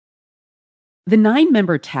The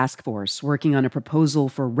 9-member task force working on a proposal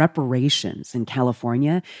for reparations in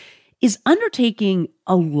California is undertaking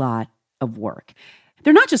a lot of work.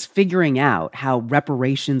 They're not just figuring out how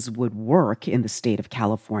reparations would work in the state of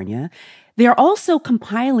California. They are also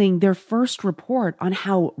compiling their first report on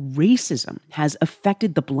how racism has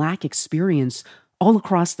affected the Black experience all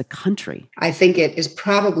across the country. I think it is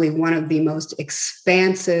probably one of the most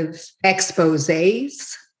expansive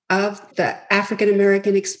exposés of the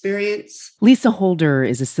African-American experience. Lisa Holder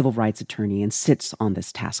is a civil rights attorney and sits on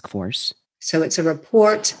this task force. So it's a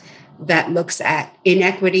report that looks at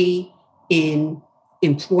inequity in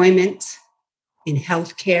employment, in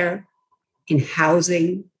healthcare, in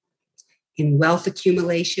housing, in wealth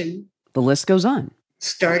accumulation. The list goes on.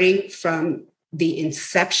 Starting from the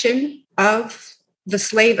inception of the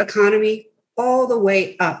slave economy all the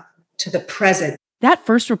way up to the present. That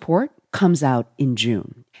first report comes out in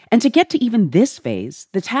June. And to get to even this phase,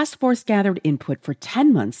 the task force gathered input for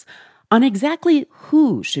 10 months on exactly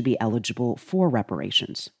who should be eligible for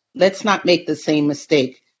reparations. Let's not make the same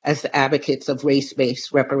mistake as the advocates of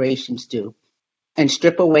race-based reparations do, and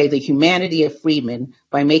strip away the humanity of freedmen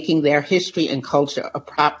by making their history and culture a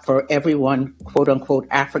prop for everyone, quote-unquote,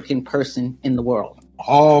 African person in the world.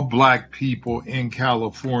 All Black people in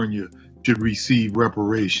California should receive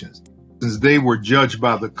reparations, since they were judged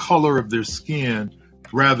by the color of their skin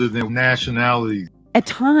rather than nationality. At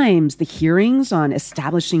times, the hearings on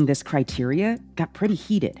establishing this criteria got pretty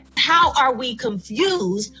heated. How are we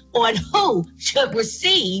confused on who should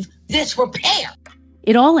receive this repair?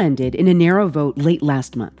 It all ended in a narrow vote late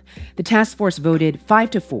last month. The task force voted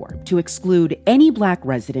 5-4 to exclude any Black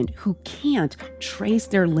resident who can't trace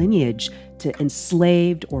their lineage to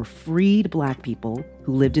enslaved or freed Black people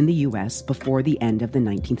who lived in the U.S. before the end of the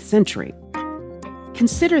 19th century.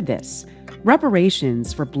 Consider this.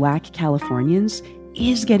 Reparations for Black Californians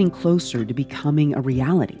is getting closer to becoming a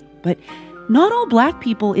reality. But not all Black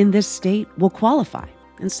people in this state will qualify.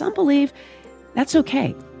 And some believe that's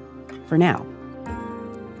okay for now.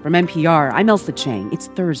 From NPR, I'm Elsa Chang. It's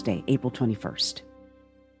Thursday, April 21st.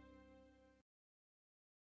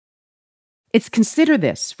 It's Consider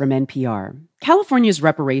This from NPR. California's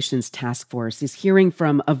Reparations Task Force is hearing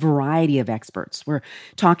from a variety of experts. We're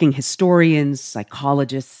talking historians,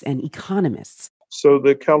 psychologists, and economists. So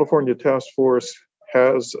the California Task Force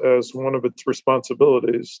has as one of its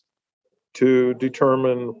responsibilities to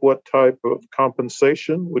determine what type of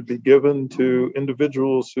compensation would be given to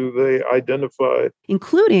individuals who they identify.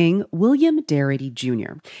 Including William Darity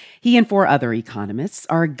Jr. He and 4 other economists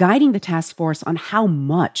are guiding the task force on how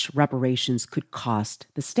much reparations could cost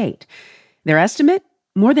the state. Their estimate?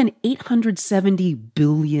 More than $870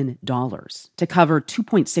 billion to cover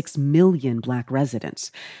 2.6 million Black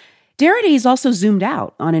residents. Darity's also zoomed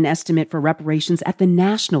out on an estimate for reparations at the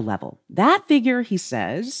national level. That figure, he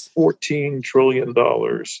says... $14 trillion.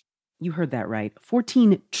 You heard that right.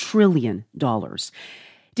 $14 trillion.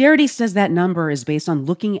 Darity says that number is based on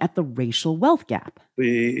looking at the racial wealth gap.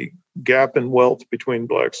 The gap in wealth between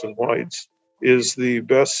Blacks and whites is the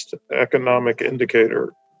best economic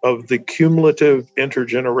indicator of the cumulative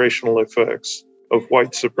intergenerational effects of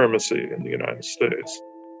white supremacy in the United States.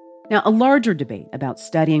 Now, a larger debate about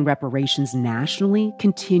studying reparations nationally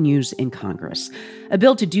continues in Congress. A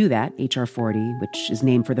bill to do that, H.R. 40, which is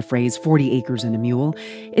named for the phrase 40 acres and a mule,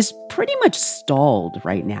 is pretty much stalled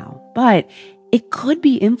right now. But it could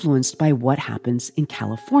be influenced by what happens in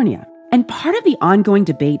California. And part of the ongoing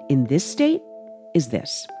debate in this state is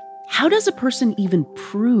this. How does a person even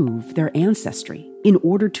prove their ancestry in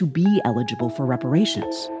order to be eligible for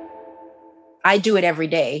reparations? I do it every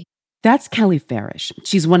day. That's Kelly Farish.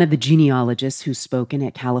 She's one of the genealogists who's spoken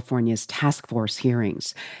at California's task force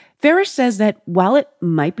hearings. Farish says that while it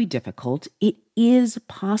might be difficult, it is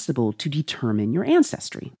possible to determine your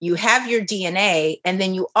ancestry. You have your DNA, and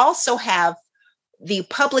then you also have the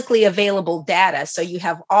publicly available data. So you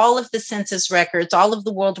have all of the census records, all of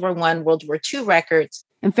the World War I, World War II records.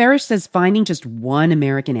 And Farish says finding just one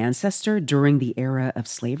American ancestor during the era of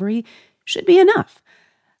slavery should be enough.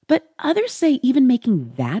 But others say even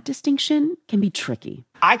making that distinction can be tricky.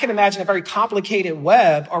 I can imagine a very complicated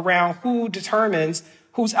web around who determines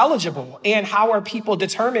who's eligible and how are people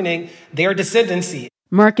determining their descendancy.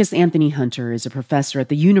 Marcus Anthony Hunter is a professor at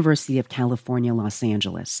the University of California, Los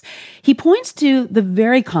Angeles. He points to the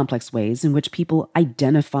very complex ways in which people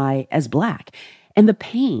identify as Black and the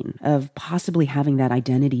pain of possibly having that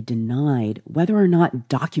identity denied, whether or not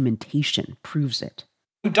documentation proves it.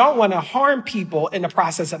 You don't want to harm people in the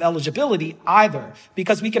process of eligibility either,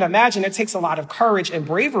 because we can imagine it takes a lot of courage and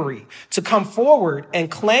bravery to come forward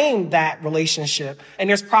and claim that relationship. And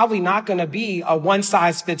there's probably not going to be a one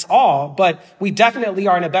size fits all, but we definitely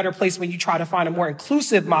are in a better place when you try to find a more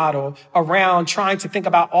inclusive model around trying to think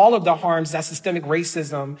about all of the harms that systemic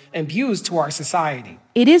racism imbues to our society.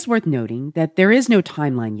 It is worth noting that there is no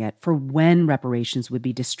timeline yet for when reparations would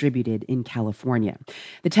be distributed in California.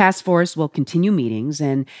 The task force will continue meetings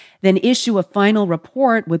and then issue a final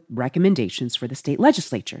report with recommendations for the state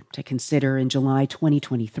legislature to consider in July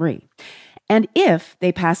 2023. And if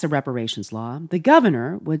they pass a reparations law, the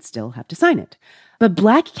governor would still have to sign it. But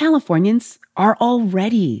Black Californians are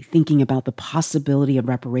already thinking about the possibility of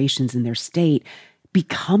reparations in their state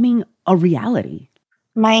becoming a reality.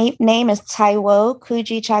 My name is Taiwo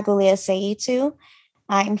Kuji Chagulia Seitu.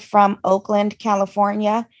 I'm from Oakland,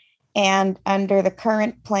 California, and under the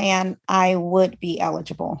current plan, I would be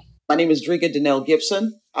eligible. My name is Driga Danelle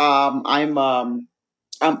Gibson. I'm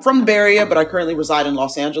from the Bay Area, but I currently reside in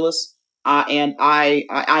Los Angeles, and I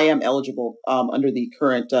am eligible under the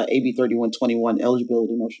current AB 3121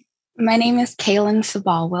 eligibility motion. My name is Kaylin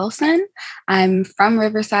Sabal Wilson. I'm from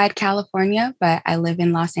Riverside, California, but I live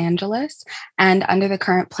in Los Angeles. And under the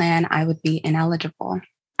current plan, I would be ineligible.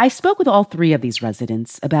 I spoke with all three of these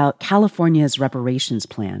residents about California's reparations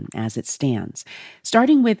plan as it stands,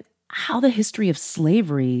 starting with how the history of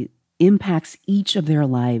slavery impacts each of their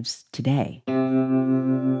lives today.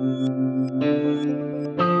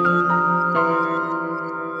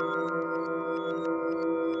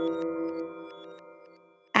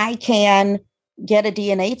 I can get a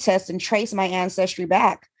DNA test and trace my ancestry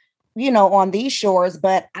back, on these shores,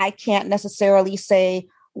 but I can't necessarily say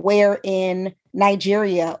where in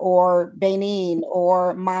Nigeria or Benin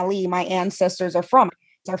or Mali my ancestors are from.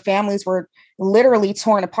 Our families were literally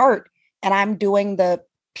torn apart, and I'm doing the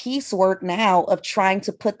piecework now of trying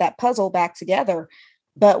to put that puzzle back together.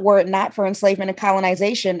 But were it not for enslavement and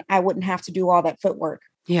colonization, I wouldn't have to do all that footwork.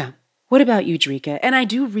 Yeah. What about you, Drika? And I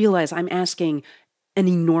do realize I'm asking an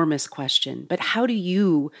enormous question, but how do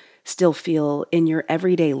you still feel in your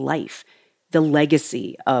everyday life the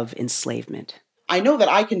legacy of enslavement? I know that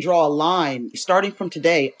I can draw a line starting from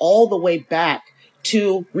today all the way back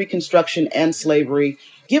to Reconstruction and slavery,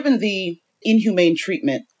 given the inhumane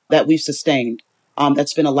treatment that we've sustained,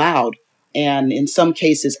 that's been allowed and in some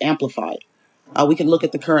cases amplified. We can look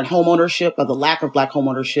at the current homeownership, the lack of Black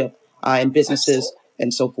homeownership in businesses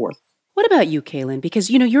and so forth. What about you, Kaylin? Because,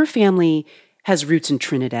 your family has roots in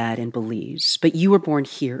Trinidad and Belize, but you were born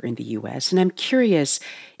here in the U.S. And I'm curious,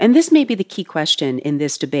 and this may be the key question in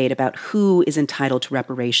this debate about who is entitled to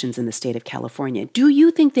reparations in the state of California. Do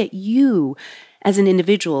you think that you, as an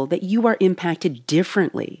individual, that you are impacted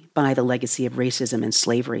differently by the legacy of racism and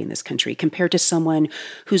slavery in this country compared to someone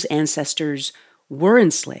whose ancestors were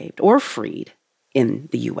enslaved or freed in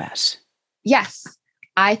the U.S.? Yes.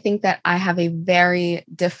 I think that I have a very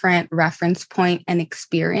different reference point and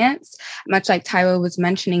experience. Much like Taiwo was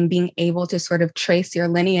mentioning, being able to sort of trace your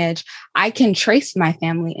lineage. I can trace my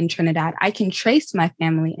family in Trinidad. I can trace my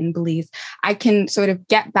family in Belize. I can sort of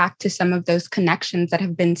get back to some of those connections that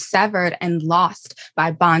have been severed and lost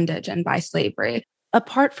by bondage and by slavery.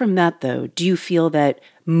 Apart from that, though, do you feel that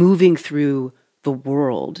moving through the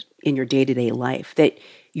world in your day-to-day life, that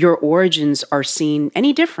your origins are seen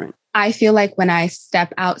any different? I feel like when I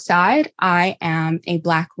step outside, I am a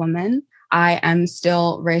Black woman. I am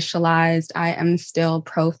still racialized. I am still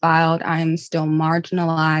profiled. I am still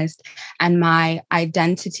marginalized. And my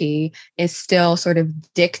identity is still sort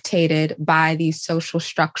of dictated by these social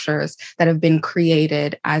structures that have been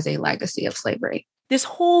created as a legacy of slavery. This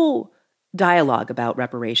whole dialogue about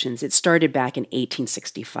reparations, it started back in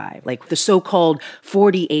 1865, like the so-called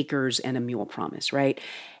 40 acres and a mule promise, right?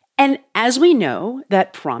 And as we know,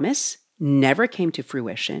 that promise never came to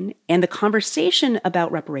fruition, and the conversation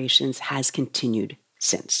about reparations has continued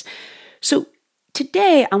since. So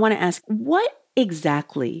today, I want to ask, what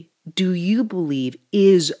exactly do you believe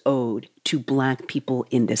is owed to Black people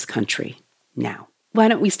in this country now? Why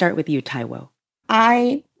don't we start with you, Taiwo?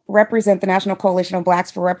 I represent the National Coalition of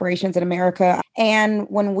Blacks for Reparations in America. And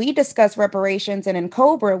when we discuss reparations and in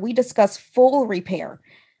COBRA, we discuss full repair.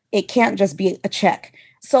 It can't just be a check.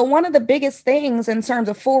 So one of the biggest things in terms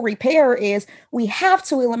of full repair is we have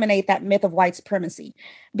to eliminate that myth of white supremacy,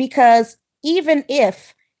 because even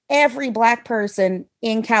if every Black person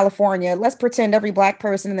in California, let's pretend every Black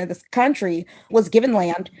person in this country was given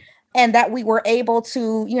land and that we were able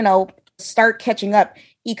to, start catching up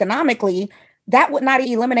economically, that would not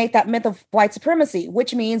eliminate that myth of white supremacy,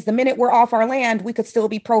 which means the minute we're off our land, we could still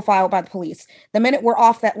be profiled by the police. The minute we're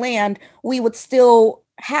off that land, we would still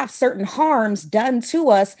have certain harms done to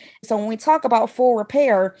us. So when we talk about full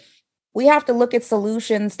repair, we have to look at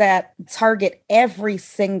solutions that target every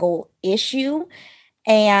single issue,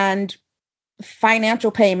 and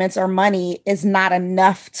financial payments or money is not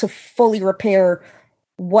enough to fully repair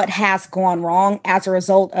what has gone wrong as a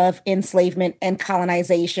result of enslavement and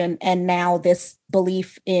colonization, and now this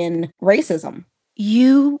belief in racism.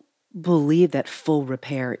 You believe that full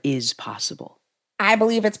repair is possible? I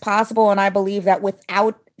believe it's possible, and I believe that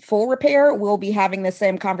without full repair, we'll be having the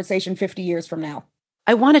same conversation 50 years from now.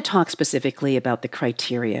 I want to talk specifically about the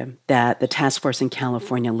criteria that the task force in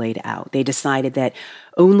California laid out. They decided that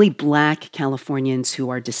only Black Californians who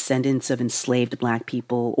are descendants of enslaved Black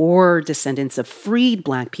people or descendants of freed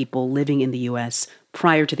Black people living in the U.S.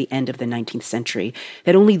 prior to the end of the 19th century,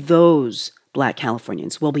 that only those Black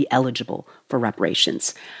Californians will be eligible for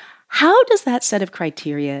reparations. How does that set of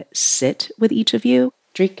criteria sit with each of you?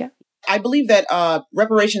 Drika? I believe that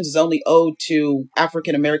reparations is only owed to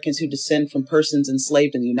African Americans who descend from persons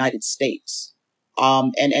enslaved in the United States.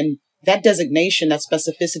 And that designation, that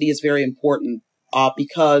specificity is very important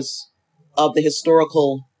because of the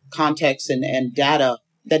historical context and data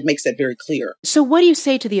that makes that very clear. So what do you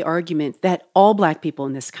say to the argument that all Black people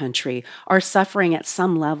in this country are suffering at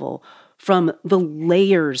some level from the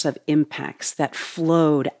layers of impacts that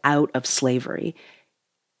flowed out of slavery,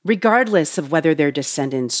 regardless of whether their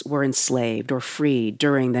descendants were enslaved or freed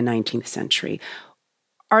during the 19th century?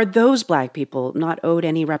 Are those Black people not owed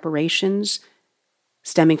any reparations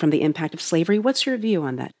stemming from the impact of slavery? What's your view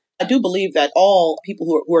on that? I do believe that all people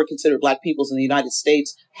who are considered Black peoples in the United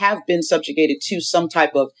States have been subjugated to some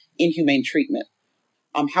type of inhumane treatment.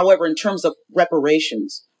 However, in terms of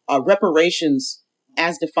reparations, reparations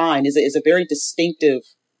as defined is a very distinctive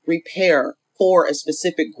repair for a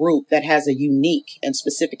specific group that has a unique and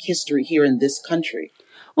specific history here in this country.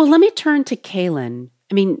 Well, let me turn to Kaylin.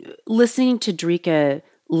 I mean, listening to Drika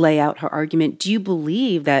lay out her argument, do you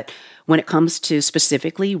believe that when it comes to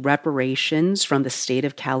specifically reparations from the state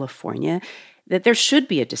of California, that there should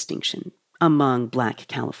be a distinction among Black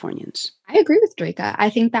Californians? I agree with Drika. I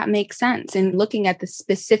think that makes sense. In looking at the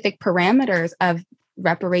specific parameters of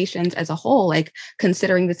reparations as a whole, like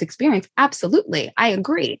considering this experience, absolutely, I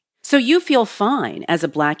agree. So you feel fine as a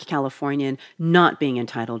Black Californian not being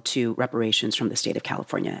entitled to reparations from the state of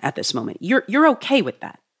California at this moment. You're okay with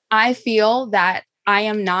that? I feel that I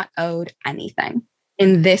am not owed anything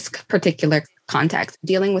in this particular context.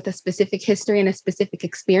 Dealing with a specific history and a specific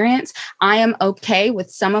experience, I am okay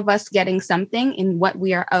with some of us getting something in what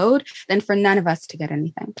we are owed than for none of us to get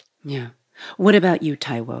anything. Yeah. What about you,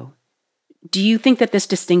 Taiwo? Do you think that this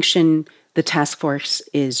distinction the task force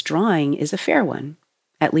is drawing is a fair one,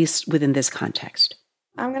 at least within this context?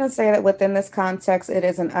 I'm going to say that within this context, it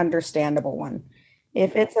is an understandable one.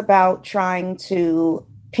 If it's about trying to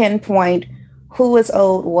pinpoint who is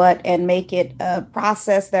owed what and make it a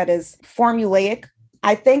process that is formulaic,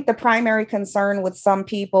 I think the primary concern with some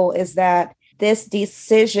people is that this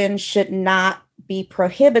decision should not be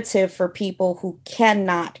prohibitive for people who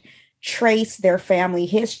cannot trace their family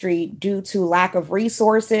history due to lack of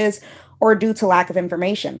resources or due to lack of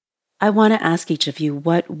information. I want to ask each of you,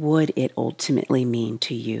 what would it ultimately mean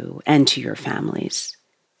to you and to your families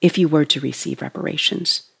if you were to receive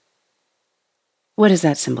reparations? What does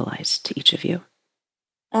that symbolize to each of you?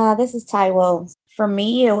 This is Taiwo. For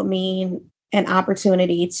me, it would mean an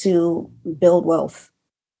opportunity to build wealth,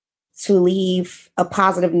 to leave a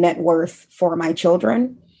positive net worth for my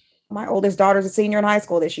children. My oldest daughter is a senior in high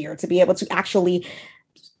school this year, to be able to actually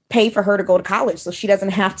pay for her to go to college so she doesn't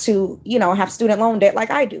have to, have student loan debt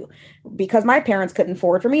like I do, because my parents couldn't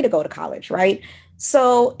afford for me to go to college, right?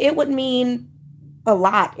 So it would mean a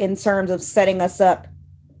lot in terms of setting us up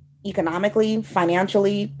economically,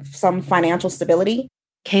 financially, some financial stability.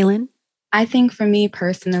 Kaylin? I think for me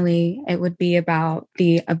personally, it would be about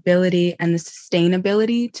the ability and the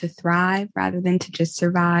sustainability to thrive rather than to just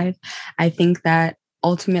survive. I think that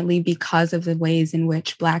ultimately, because of the ways in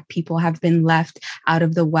which Black people have been left out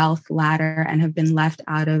of the wealth ladder and have been left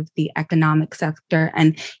out of the economic sector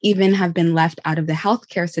and even have been left out of the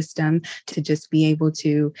healthcare system, to just be able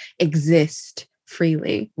to exist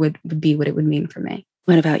freely would be what it would mean for me.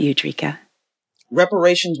 What about you, Drika?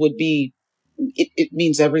 Reparations would be, it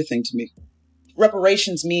means everything to me.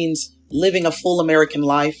 Reparations means living a full American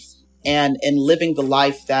life and living the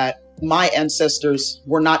life that my ancestors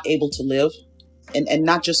were not able to live. And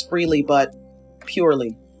not just freely, but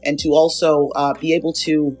purely. And to also be able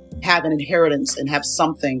to have an inheritance and have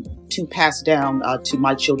something to pass down to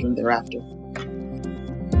my children thereafter.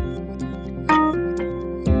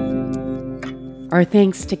 Our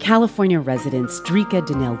thanks to California residents Drika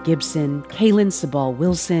Danelle Gibson, Kaylin Sabal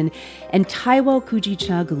Wilson, and Taiwo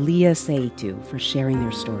Kujicha-Gulia Seitu for sharing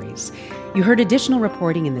their stories. You heard additional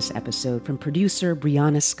reporting in this episode from producer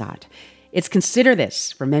Brianna Scott. It's Consider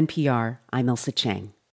This from NPR. I'm Elsa Chang.